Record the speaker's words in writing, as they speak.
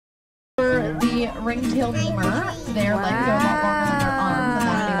For the ring-tailed lemur, their legs are a lot longer than their arms, and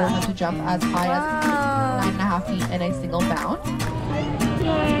that enables them to jump as high as 9.5 feet in a single bound.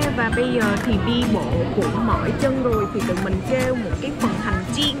 Yeah, và bây giờ thì đi bộ cũng mỏi chân rồi thì tụi mình kêu một cái phần hành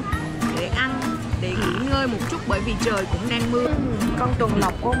chiên để ăn, để nghỉ ngơi một chút bởi vì trời cũng đang mưa. Con tuần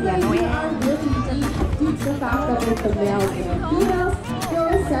lộc của ông già Noel.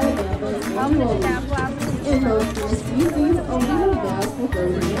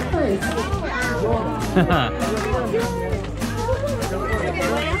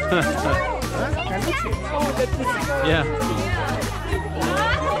 Yeah.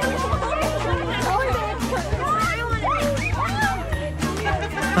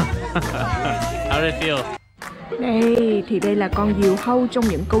 How did it feel? Đây thì đây là con diều hâu trong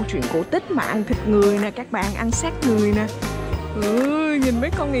những câu chuyện cổ tích mà ăn thịt người nè, các bạn, ăn xác người nè. Nhìn mấy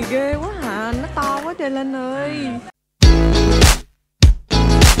con này ghê quá hả, nó to quá Dalen ơi.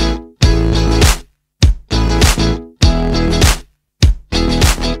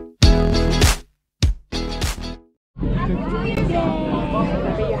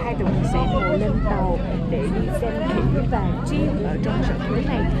 Và bây giờ hai tụi mình sẽ ngồi lên tàu để đi xem khỉ và chim ở trong sở thú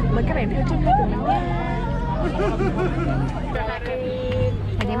này. Mời các bạn theo chân hai tụi mình nha.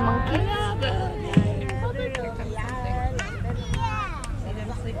 And then monkeys.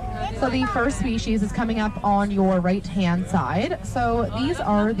 So the first species is coming up on your right-hand side. So these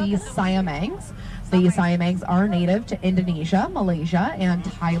are the siamangs. The siamangs are native to Indonesia, Malaysia, and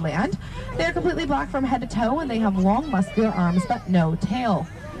Thailand. They're completely black from head to toe, and they have long, muscular arms but no tail.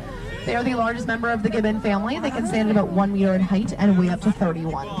 They are the largest member of the gibbon family. They can stand about 1 meter in height and weigh up to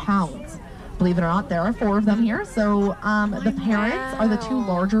 31 pounds. Believe it or not, there are 4 of them here. So the parents are the 2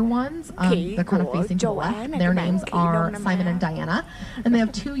 larger ones. They're kind of facing to the left. Their names are Simon and Diana. And they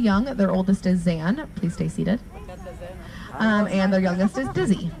have 2 young. Their oldest is Zan. Please stay seated. And their youngest is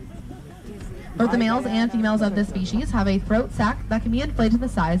Dizzy. Both the males and females of this species have a throat sac that can be inflated to the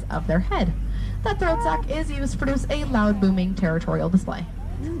size of their head. That throat sac is used to produce a loud, booming territorial display.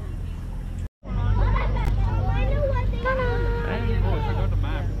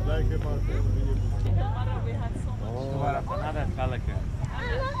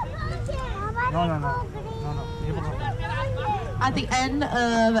 At the end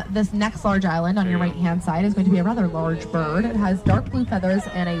of this next large island on your right-hand side is going to be a rather large bird. It has dark blue feathers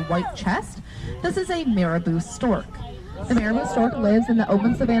and a white chest. This is a marabou stork. The marabou stork lives in the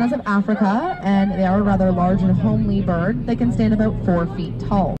open savannas of Africa, and they are a rather large and homely bird. They can stand about 4 feet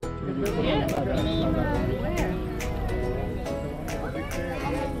tall.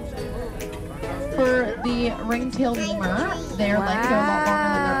 For the ring-tailed lemur, their legs are a lot longer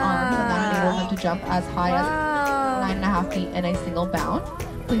than their arms, and that enables them to jump as high as 9.5 feet in a single bound.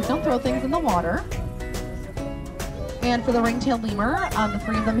 Please don't throw things in the water. And for the ring-tailed lemur, the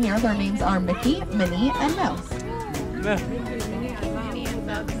 3 of them here, their names are Mickey, Minnie, and Mouse.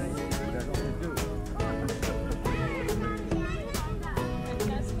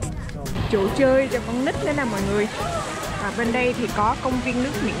 Chỗ chơi cho con nít nữa nè mọi người. Và bên đây thì có công viên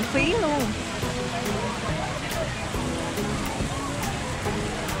nước miễn phí luôn.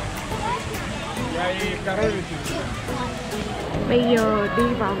 Bây giờ đi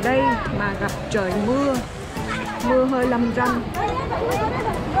vào đây mà gặp trời mưa, mưa hơi lâm râm.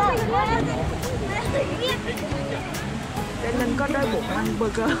 Dalen có đói bụng ăn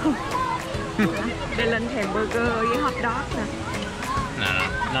burger. Dalen thèm burger với hot dog nè. No,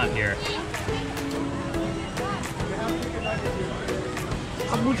 not here.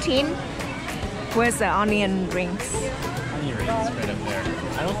 A poutine. Where's the onion rings? Onion rings right up there.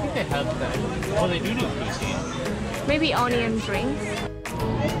 I don't think they have that. Oh, they do poutine. Maybe onion rings.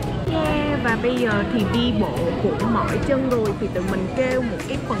 Yeah, và bây giờ thì đi bộ cũng mỏi chân rồi thì tụi mình kêu một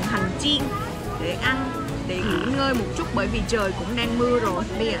cái phần hành chiên để ăn, để nghỉ ngơi một chút bởi vì trời cũng đang mưa rồi.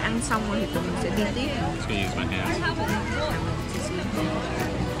 Bây giờ ăn xong rồi thì tụi mình sẽ đi tiếp.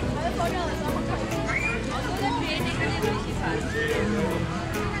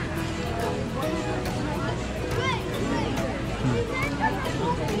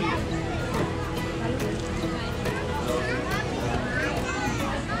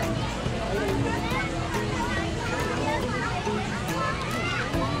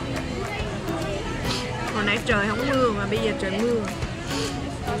 Hồi nãy trời không mưa mà bây giờ trời mưa.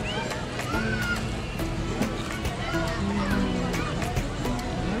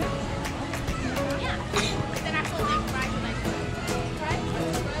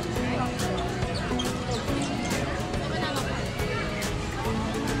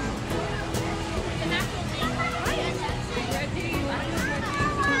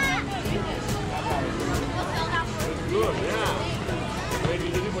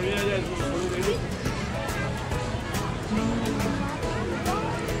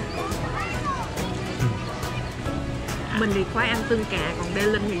 Mình thì khoái ăn tương cà, còn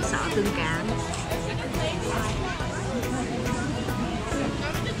Dalen thì sợ tương cà.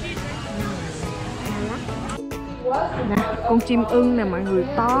 Con chim ưng nè mọi người,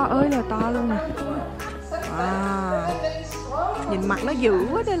 to ơi là to luôn nè. Wow. Nhìn mặt nó dữ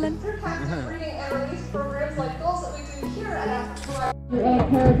quá Dalen. And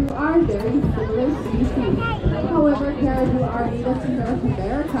caribou are very similar species. However, caribou are native to North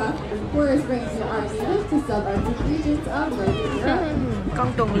America, whereas reindeer are native to subarctic regions of Northern Europe. Con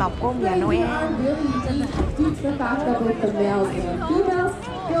tuần lộc của ông già Noel. Are really unique due to the fact that both the males and females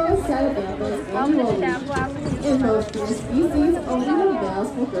grow a set of antlers annually. In most deer species, only the males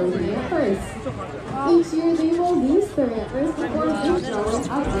will grow the antlers. Each year, they will lose their antlers before they grow and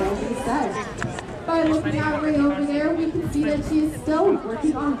have brand set. By looking at Ray over there, we can see that she is still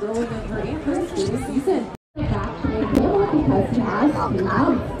working on growing in her antlers through the season. Back to the camel because he has two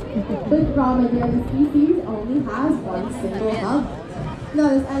humps. The dromedary species only has one single hump. Now,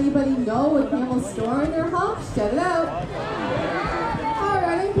 does anybody know what camels store in their humps? Shout it out.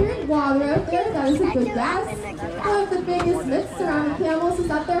 Alright, I'm hearing water out there. That is a good guess. One of the biggest myths surrounding camels is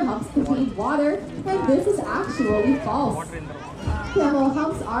that their humps contain water, and this is actually false. Camel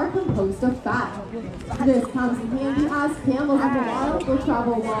humps are composed of fat. This comes in handy as camels in the wild will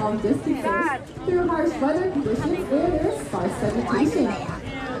travel long distances through harsh weather conditions where there is sparse vegetation.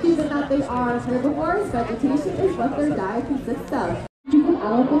 Given that they are herbivores, vegetation is what their diet consists of. Of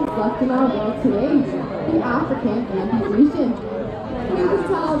elephants left in our world today, the African and the Asian. We can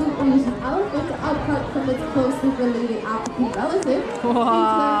tell the Asian elephant apart from its closely related African relative, due to their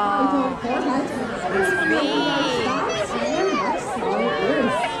high-toned foreheads,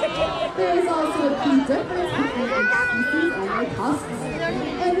 there is also a key difference between each species and their tusks.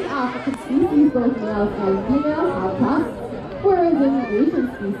 In the African species, both males and females have tusks, whereas in the Asian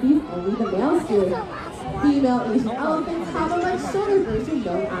species, only the males do. Female Asian elephants have a much shorter version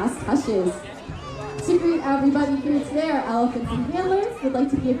known as tushes. To greet everybody here today, our elephants and handlers would like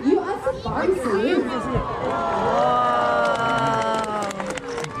to give you a safari salute.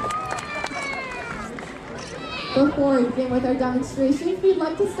 Before we begin with our demonstration, we'd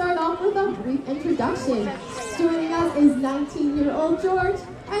like to start off with a brief introduction. Joining us is 19-year-old George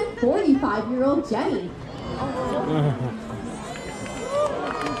and 45-year-old Jenny.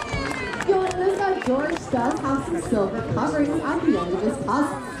 You'll notice that George does have some silver coverings at the end of his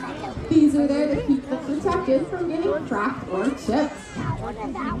tusks. These are there to keep them protected from getting cracked or chipped.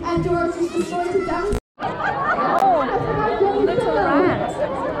 And George is just going to demonstrate.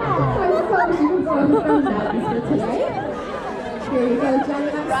 Today. Here you go, Jenny.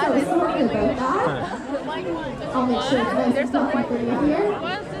 I'm so sorry about that. I'll make sure it's nice and comfy for you here.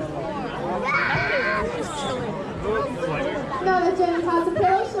 Now that Jenny has a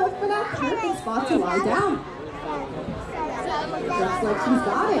pillow, she'll look for that perfect spot to lie down. Looks like she's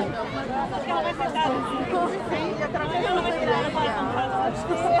got it.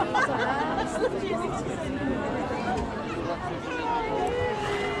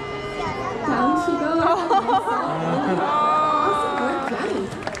 Down she goes. Awesome work, Jenny.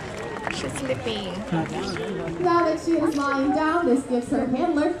 She's sleeping. Now that she is lying down, this gives her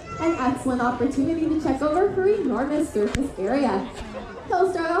handler an excellent opportunity to check over her enormous surface area. He'll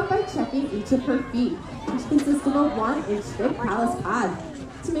start off by checking each of her feet, which consists of a 1-inch thick callus pad,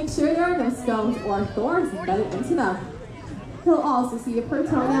 to make sure there are no stones or thorns embedded into them. He'll also see if her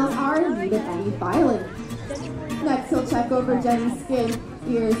toenails are in need of any filing. Next, he'll check over Jenny's skin,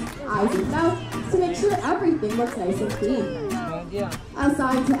 ears, eyes, and mouth to make sure everything looks nice and clean.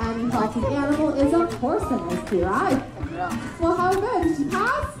 Assigned to any healthy animal is, of course, a nice clear eye. Well, how good? Did she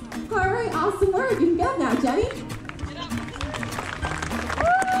pass? Alright, awesome work. You can get now, Jenny.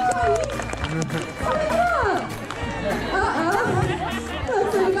 Jenny? Coming up! Uh-oh.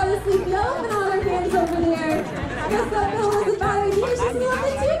 Looks like we got a sleepy elephant on our hands over there. Guess that pill was a bad idea. She's a little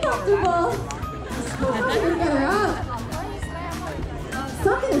bit too comfortable. Let's get her up.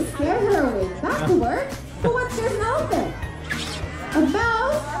 Something to scare her away. That could work. But what scares an elephant? A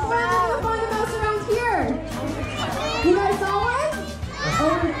mouse? Where am I going to find a mouse around here? You guys saw one?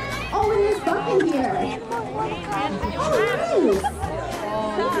 Oh, and there's Buck in here. Oh, nice.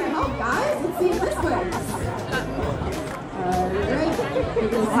 Thanks for your help, guys. Let's see if this works. Alright.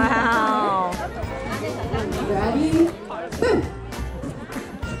 Wow. Ready? Boom.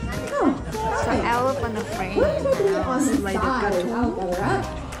 Oh, So elephant afraid. what are you doing on the side? I'll get her up.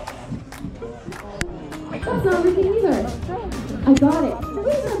 That's not working either. I got it. At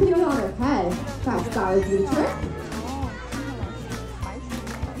least I'm putting it on her head. That's gotta do the trick.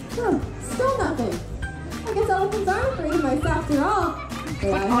 Huh, still nothing. I guess elephants aren't afraid of mice after all.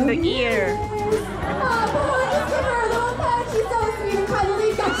 Put on the ear. Oh, come on, just give her a little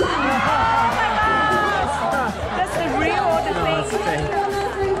Thanks.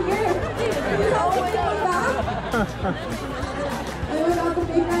 And we got the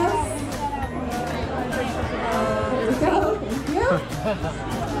big house. There we go. Thank you.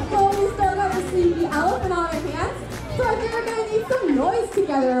 Well, we still got the sleepy elephant on our hands, so I think we're gonna need some noise to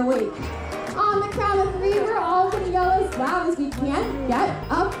get her awake. On the count of 3, we're all gonna yell as loud as we can. Get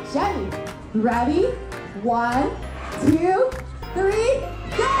up, Jenny. Ready? 1, 2, 3,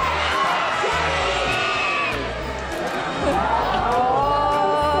 go!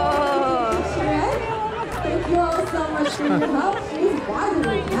 Thank you all so much for your help. She's wiser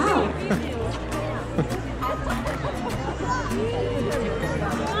right now.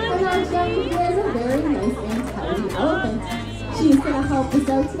 And our Jenny here is a very nice and tidy elephant. She's gonna help us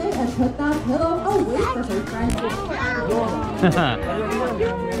out today and put that pillow away for her friend.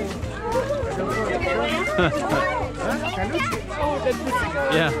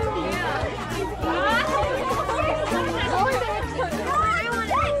 Yeah.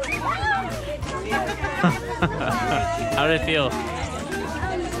 How did it feel?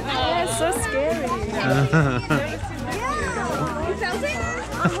 Yeah, it's so scary.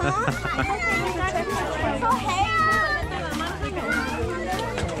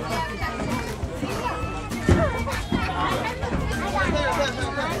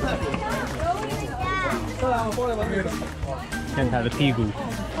 Can't have the pigu.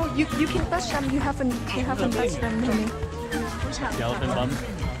 Oh, you can touch them. You haven't touched them, honey. The elephant bum.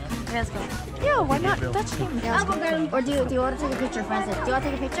 Let's go. Yeah, why not touch him? Or do you want to take a picture, Francis? Do you want to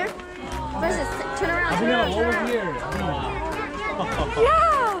take a picture? Francis, turn around. Turn around. Turn around.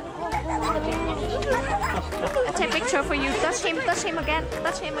 Yeah. I take a picture for you. Touch him again.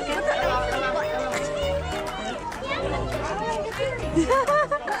 Touch him again.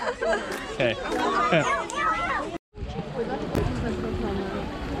 Okay.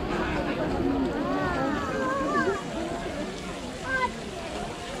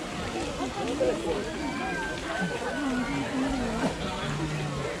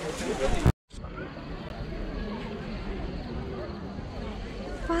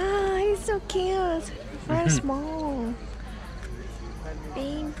 Wow, he's so cute. Very small.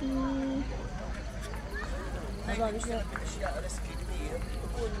 Baby.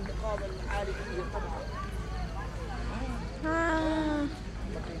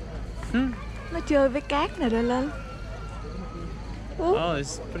 Nó chơi với cát nè Dalen. Oh,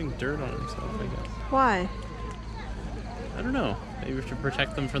 he's putting dirt on himself, I guess. Why? I don't know. Maybe to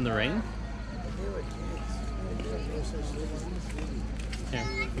protect them from the rain? Here,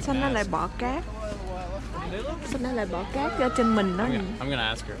 you Sao can nó lại ask. bỏ cát? Sao nó lại bỏ cát ra trên mình nó? I'm gonna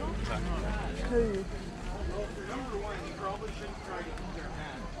ask her. Hừ.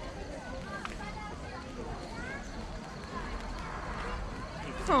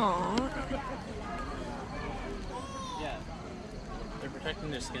 Aww. Yeah. They're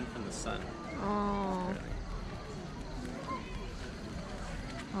protecting their skin from the sun.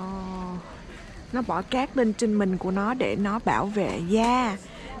 Nó bỏ cát lên trên mình của nó để nó bảo vệ da,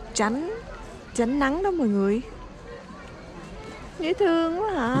 tránh nắng đó mọi người. Dễ thương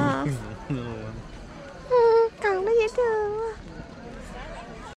quá hả? Con nó dễ thương quá.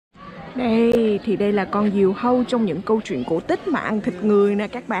 Đây là con diều hâu trong những câu chuyện cổ tích mà ăn thịt người nè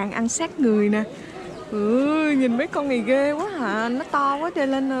các bạn, ăn xác người nè. Nhìn mấy con này ghê quá hả? Nó to quá trời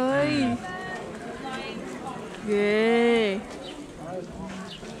lên ơi. Ghê.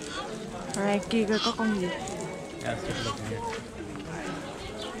 Ra kia coi có con gì. Yeah, let's take a look in here.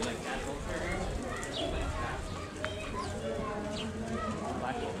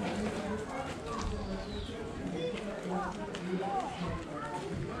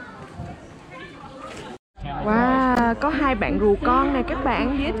 Wow, có 2 bạn rùa con nè các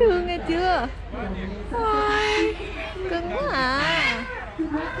bạn, dễ thương nghe chưa? Ôi, cưng quá à.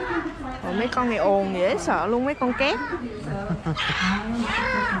 Ôi, mấy con này ồn dễ sợ luôn, mấy con két.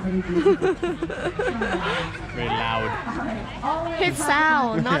 Very loud. Hit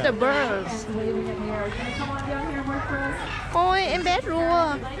sound, not the birds. Ôi, em bé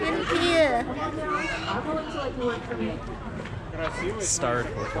rùa, bên kia. Star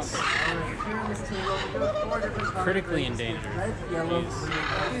tortoise. Critically endangered.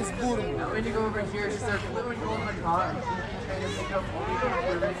 When you go over here, just start fluent going in the car.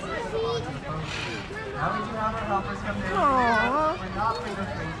 How would you have our helpers come in? We're not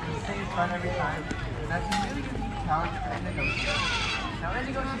fingerprints, we save fun every time. That's a really good challenge for Indonesia. Now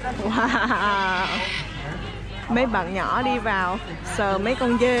Indonesia. Wow. Mấy bạn nhỏ đi vào sờ mấy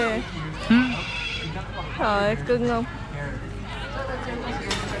con dê. Trời cưng không?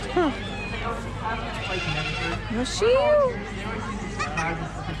 Nó xíu.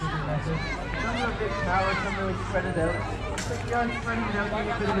 a bit shallow, some really spread it out. If you aren't spreading it out, you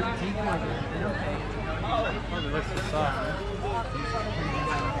get a bit of a deep one. Okay. Oh, it looks so soft.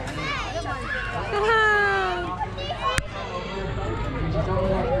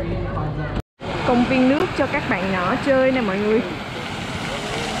 Công viên nước cho các bạn nhỏ chơi nè mọi người.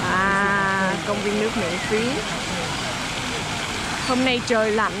 Công viên nước miễn phí. Hôm nay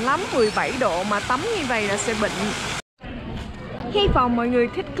trời lạnh lắm, 17 độ mà tắm như vậy là sẽ bệnh. Hy vọng mọi người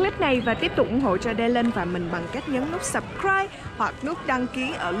thích clip này và tiếp tục ủng hộ cho Dalen và mình bằng cách nhấn nút subscribe hoặc nút đăng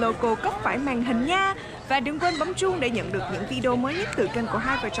ký ở logo góc phải màn hình nha. Và đừng quên bấm chuông để nhận được những video mới nhất từ kênh của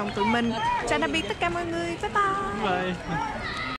hai vợ chồng tụi mình. Chào tạm biệt tất cả mọi người, bye bye. Bye.